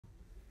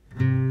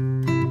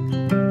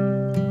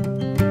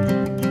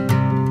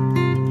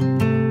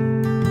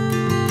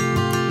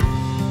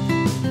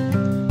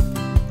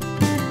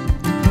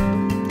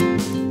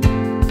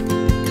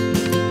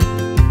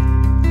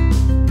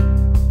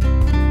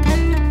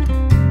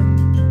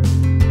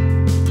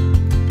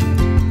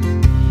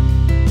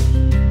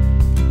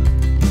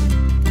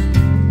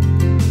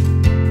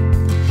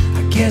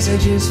guess I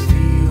just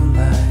feel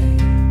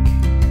like,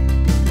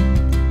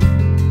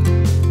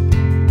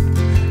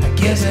 I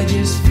guess I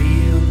just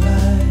feel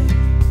like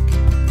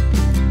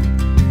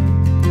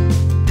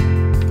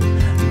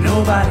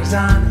nobody's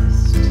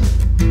honest,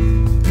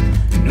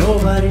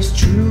 nobody's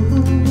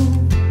true,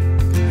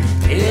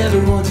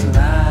 everyone's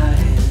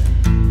lying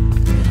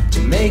to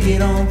make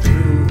it on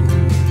through.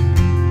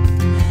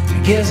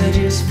 I guess I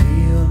just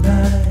feel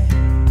like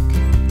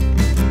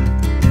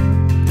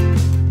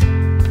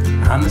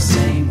I'm the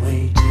same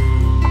way too.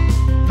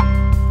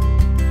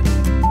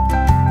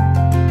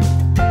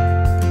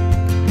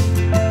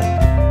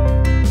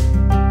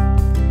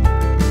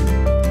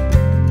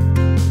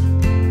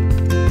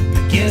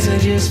 I guess I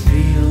just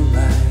feel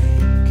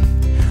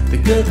like the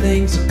good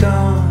things are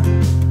gone.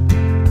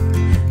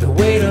 The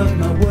weight of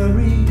my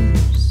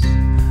worries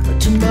are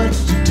too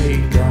much to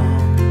take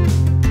on.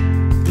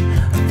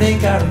 I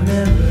think I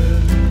remember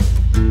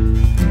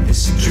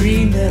this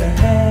dream that I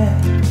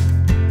had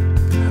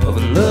of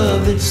a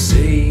love that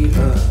saved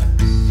us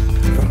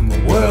from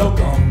a world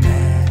gone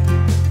mad.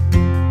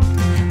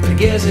 But I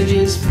guess I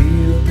just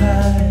feel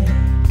like,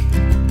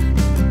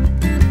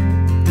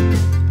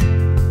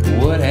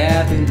 what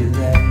happened to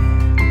that?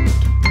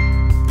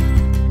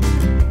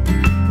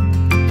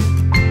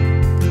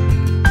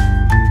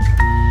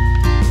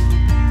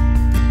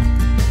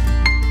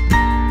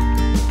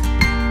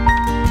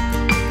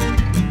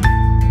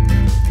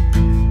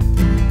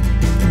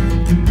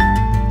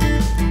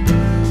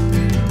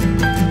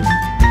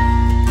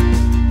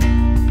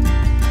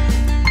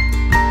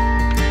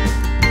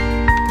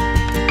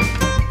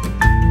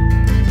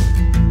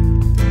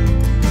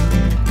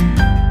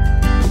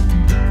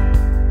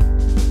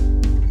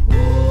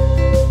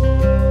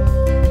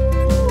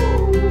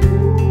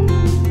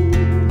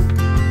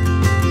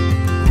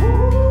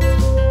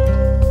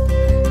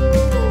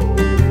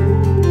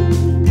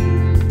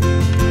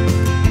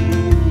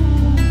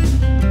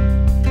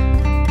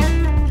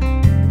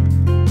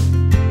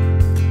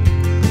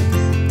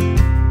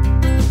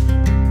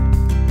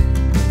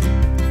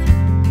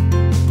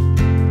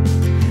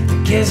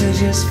 Guess I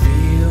just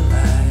feel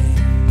like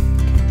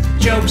the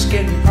joke's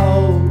getting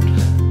old,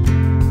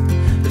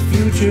 the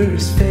future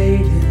is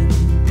fading,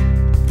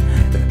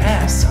 the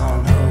past's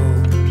on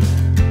hold.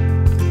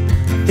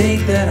 I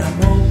think that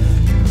I'm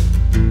open,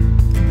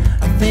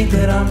 I think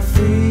that I'm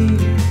free.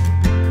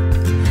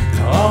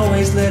 I'll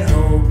always let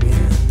hope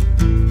in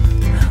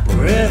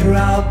wherever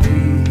I'll be.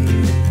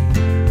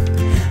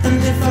 And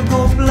if I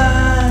go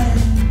blind,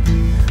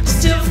 I'll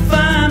still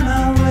find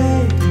my way.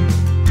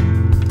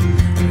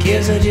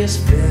 Guess I just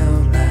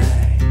felt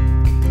like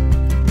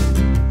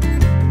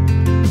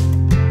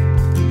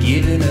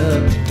giving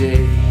up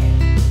today.